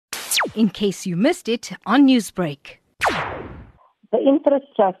in case you missed it on Newsbreak. The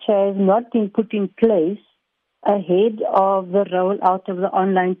infrastructure has not been put in place ahead of the rollout of the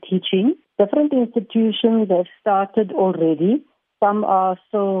online teaching. Different institutions have started already. Some are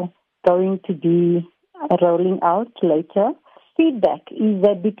still going to be rolling out later. Feedback is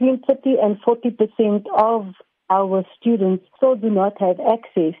that between 30 and 40% of our students still do not have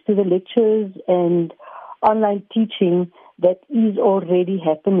access to the lectures and online teaching that is already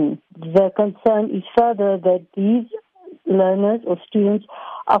happening. The concern is further that these learners or students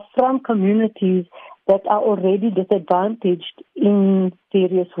are from communities that are already disadvantaged in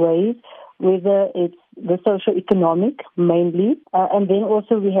various ways, whether it's the socio-economic mainly, and then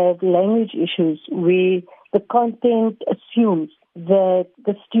also we have language issues where the content assumes that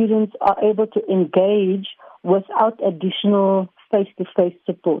the students are able to engage without additional face-to-face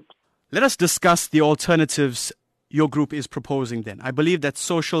support. Let us discuss the alternatives your group is proposing then. I believe that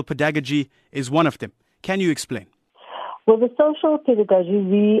social pedagogy is one of them. Can you explain? Well, the social pedagogy,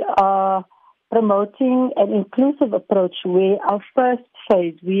 we are promoting an inclusive approach where our first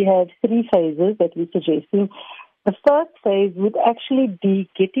phase, we have 3 phases that we're suggesting. The first phase would actually be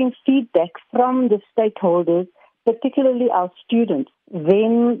getting feedback from the stakeholders, particularly our students.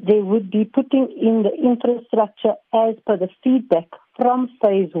 Then they would be putting in the infrastructure as per the feedback from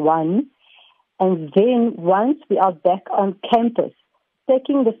phase 1. And then once we are back on campus,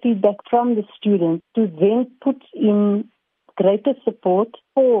 taking the feedback from the students to then put in greater support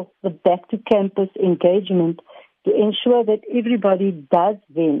for the back-to-campus engagement to ensure that everybody does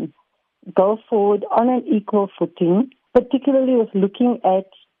then go forward on an equal footing, particularly with looking at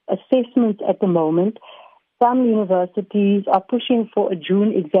assessments at the moment. Some universities are pushing for a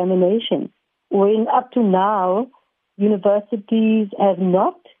June examination, when up to now, universities have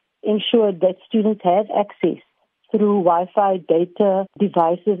not ensured that students have access through Wi-Fi, data,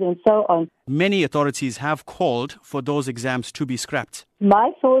 devices, and so on. Many authorities have called for those exams to be scrapped.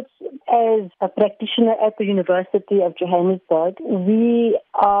 My thoughts as a practitioner at the University of Johannesburg, we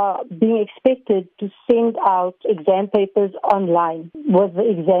are being expected to send out exam papers online, with the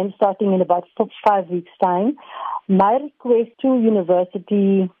exam starting in about 5 weeks' time. My request to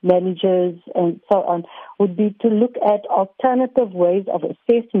university managers and so on would be to look at alternative ways of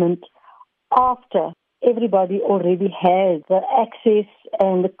assessment after everybody already has the access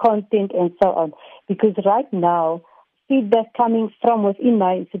and the content and so on. Because right now, feedback coming from within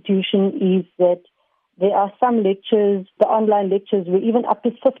my institution is that there are some lectures, the online lectures, where even up to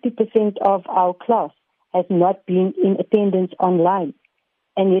 50% of our class has not been in attendance online.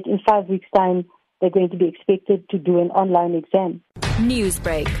 And yet in 5 weeks' time, they're going to be expected to do an online exam.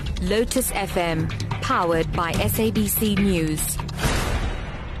 Newsbreak, Lotus FM, powered by SABC News.